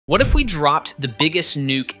What if we dropped the biggest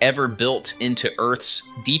nuke ever built into Earth's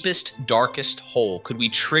deepest, darkest hole? Could we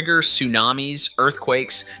trigger tsunamis,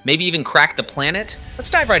 earthquakes, maybe even crack the planet? Let's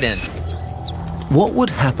dive right in. What would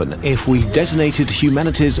happen if we detonated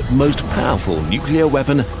humanity's most powerful nuclear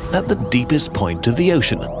weapon at the deepest point of the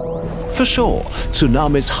ocean? For sure,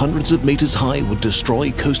 tsunamis hundreds of meters high would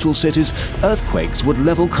destroy coastal cities, earthquakes would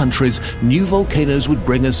level countries, new volcanoes would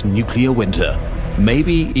bring us nuclear winter.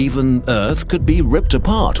 Maybe even Earth could be ripped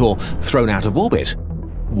apart or thrown out of orbit.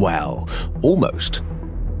 Well, almost.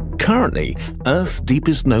 Currently, Earth's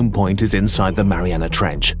deepest known point is inside the Mariana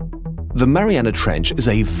Trench. The Mariana Trench is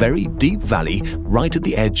a very deep valley right at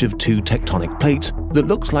the edge of two tectonic plates that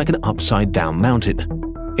looks like an upside-down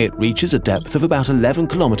mountain. It reaches a depth of about 11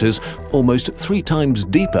 kilometers, almost 3 times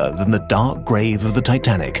deeper than the dark grave of the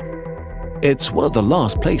Titanic. It's one of the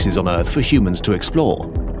last places on Earth for humans to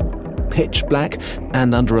explore. Pitch black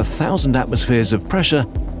and under 1,000 atmospheres of pressure,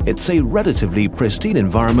 it's a relatively pristine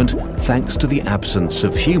environment thanks to the absence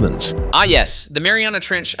of humans. Ah yes, the Mariana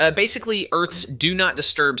Trench, basically Earth's do not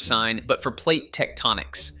disturb sign, but for plate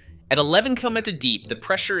tectonics. At 11 km deep, the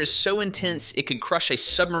pressure is so intense it could crush a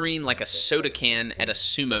submarine like a soda can at a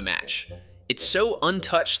sumo match. It's so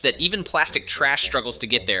untouched that even plastic trash struggles to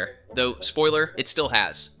get there, though, spoiler, it still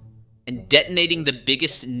has. And detonating the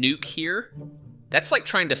biggest nuke here? That's like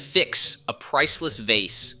trying to fix a priceless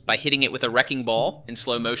vase by hitting it with a wrecking ball in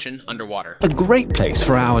slow motion underwater. A great place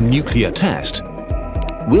for our nuclear test.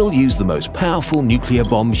 We'll use the most powerful nuclear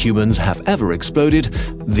bomb humans have ever exploded,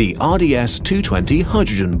 the RDS-220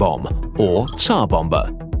 hydrogen bomb, or Tsar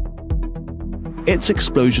Bomber. Its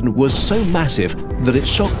explosion was so massive that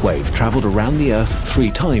its shockwave traveled around the Earth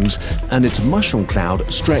 3 times, and its mushroom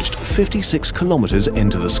cloud stretched 56 kilometers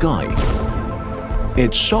into the sky.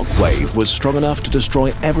 Its shockwave was strong enough to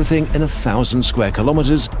destroy everything in 1,000 square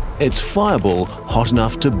kilometers, its fireball hot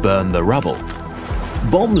enough to burn the rubble.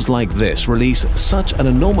 Bombs like this release such an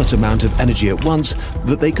enormous amount of energy at once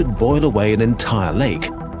that they could boil away an entire lake.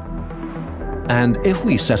 And if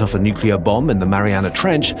we set off a nuclear bomb in the Mariana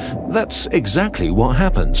Trench, that's exactly what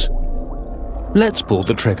happens. Let's pull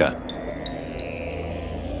the trigger.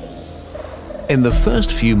 In the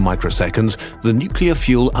first few microseconds, the nuclear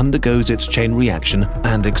fuel undergoes its chain reaction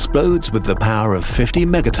and explodes with the power of 50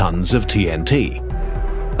 megatons of TNT.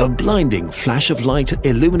 A blinding flash of light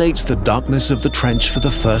illuminates the darkness of the trench for the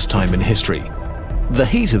first time in history. The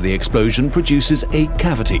heat of the explosion produces a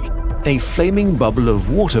cavity, a flaming bubble of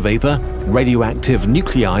water vapor, radioactive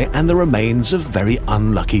nuclei, and the remains of very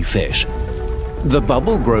unlucky fish. The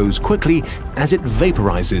bubble grows quickly as it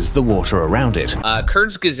vaporizes the water around it.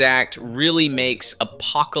 Kurzgesagt really makes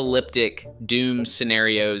apocalyptic doom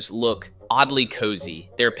scenarios look oddly cozy.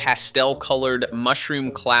 Their pastel-colored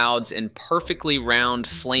mushroom clouds and perfectly round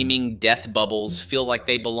flaming death bubbles feel like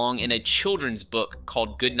they belong in a children's book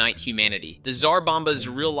called Goodnight Humanity. The Tsar Bomba's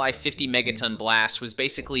real-life 50 megaton blast was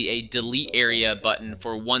basically a delete area button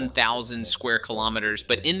for 1,000 square kilometers,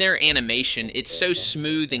 but in their animation, it's so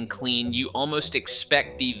smooth and clean you almost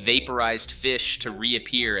expect the vaporized fish to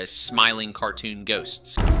reappear as smiling cartoon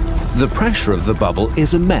ghosts. The pressure of the bubble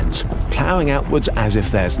is immense, plowing outwards as if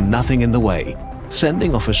there's nothing in the way,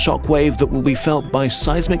 sending off a shockwave that will be felt by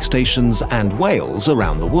seismic stations and whales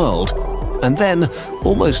around the world. And then,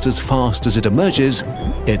 almost as fast as it emerges,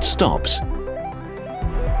 it stops.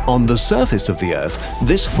 On the surface of the Earth,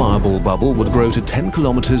 this fireball bubble would grow to 10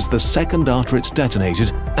 kilometers the second after it's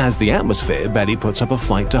detonated, as the atmosphere barely puts up a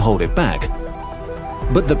fight to hold it back.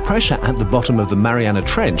 But the pressure at the bottom of the Mariana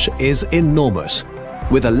Trench is enormous.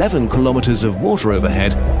 With 11 kilometers of water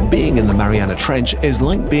overhead, being in the Mariana Trench is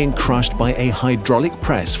like being crushed by a hydraulic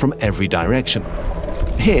press from every direction.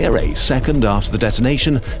 Here, a second after the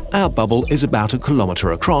detonation, our bubble is about 1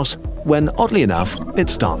 kilometer across, when oddly enough, it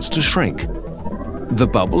starts to shrink. The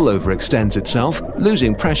bubble overextends itself,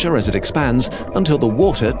 losing pressure as it expands until the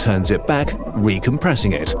water turns it back,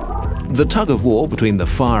 recompressing it. The tug-of-war between the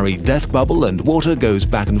fiery death bubble and water goes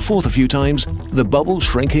back and forth a few times, the bubble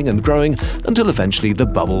shrinking and growing until eventually the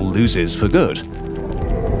bubble loses for good.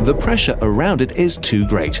 The pressure around it is too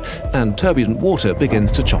great, and turbulent water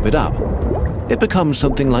begins to chop it up. It becomes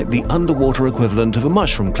something like the underwater equivalent of a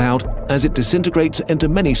mushroom cloud as it disintegrates into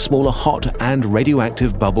many smaller hot and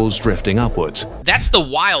radioactive bubbles drifting upwards. That's the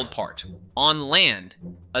wild part. On land,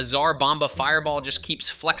 a Tsar Bomba fireball just keeps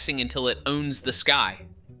flexing until it owns the sky.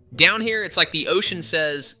 Down here, it's like the ocean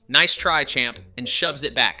says, "Nice try, champ," and shoves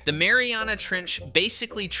it back. The Mariana Trench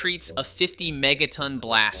basically treats a 50 megaton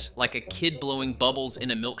blast like a kid blowing bubbles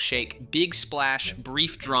in a milkshake. Big splash,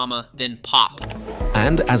 brief drama, then pop.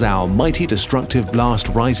 And as our mighty destructive blast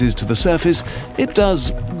rises to the surface, it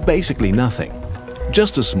does basically nothing.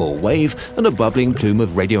 just a small wave and a bubbling plume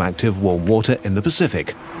of radioactive warm water in the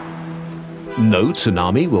Pacific. No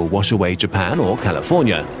tsunami will wash away Japan or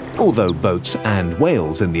California, although boats and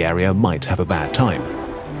whales in the area might have a bad time.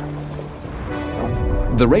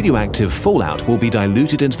 The radioactive fallout will be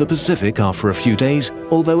diluted into the Pacific after a few days,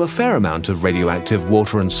 although a fair amount of radioactive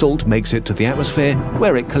water and salt makes it to the atmosphere,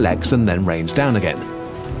 where it collects and then rains down again.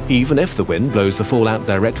 Even if the wind blows the fallout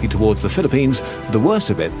directly towards the Philippines, the worst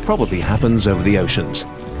of it probably happens over the oceans.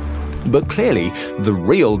 But clearly, the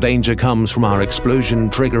real danger comes from our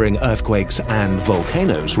explosion-triggering earthquakes and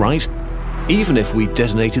volcanoes, right? Even if we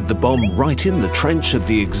detonated the bomb right in the trench at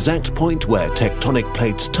the exact point where tectonic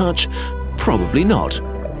plates touch, probably not.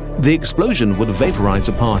 The explosion would vaporize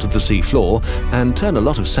a part of the sea floor and turn a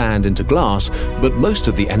lot of sand into glass, but most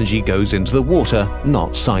of the energy goes into the water,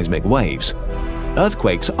 not seismic waves.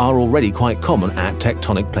 Earthquakes are already quite common at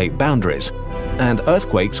tectonic plate boundaries, and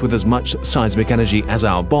earthquakes with as much seismic energy as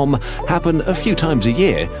our bomb happen a few times a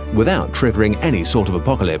year without triggering any sort of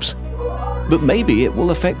apocalypse. But maybe it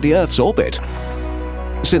will affect the Earth's orbit.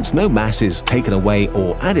 Since no mass is taken away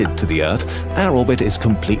or added to the Earth, our orbit is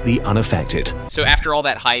completely unaffected. So after all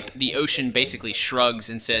that hype, the ocean basically shrugs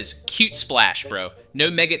and says, cute splash, bro.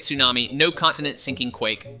 No mega tsunami, no continent sinking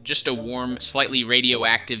quake, just a warm, slightly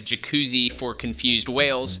radioactive jacuzzi for confused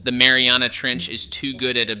whales. The Mariana Trench is too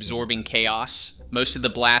good at absorbing chaos. Most of the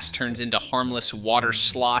blast turns into harmless water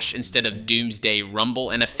slosh instead of doomsday rumble,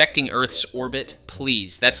 and affecting Earth's orbit?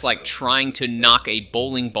 Please, that's like trying to knock a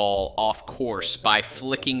bowling ball off course by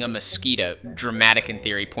flicking a mosquito. Dramatic in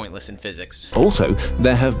theory, pointless in physics. Also,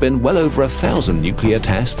 there have been well over 1,000 nuclear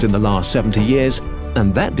tests in the last 70 years,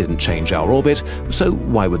 and that didn't change our orbit, so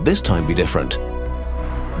why would this time be different?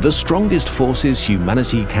 The strongest forces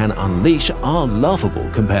humanity can unleash are laughable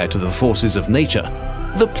compared to the forces of nature.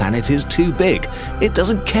 The planet is too big. It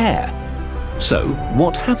doesn't care. So,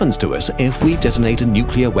 what happens to us if we detonate a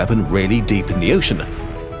nuclear weapon really deep in the ocean?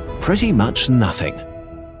 Pretty much nothing.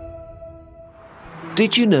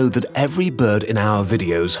 Did you know that every bird in our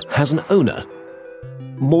videos has an owner?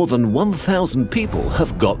 More than 1,000 people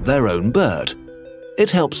have got their own bird.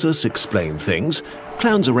 It helps us explain things,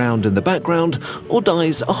 clowns around in the background, or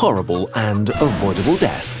dies a horrible and avoidable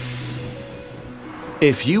death.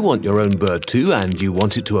 If you want your own bird too and you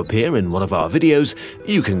want it to appear in one of our videos,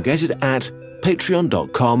 you can get it at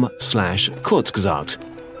patreon.com/Kurzgesagt.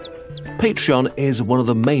 Patreon is one of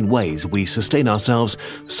the main ways we sustain ourselves,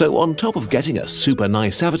 so on top of getting a super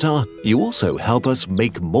nice avatar, you also help us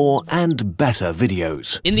make more and better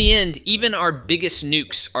videos. In the end, even our biggest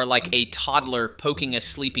nukes are like a toddler poking a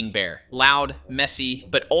sleeping bear. Loud, messy,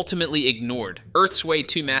 but ultimately ignored. Earth's way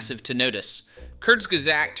too massive to notice.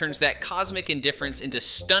 Kurzgesagt turns that cosmic indifference into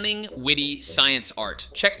stunning, witty science art.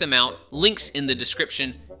 Check them out, links in the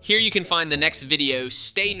description. Here you can find the next video.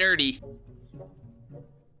 Stay nerdy.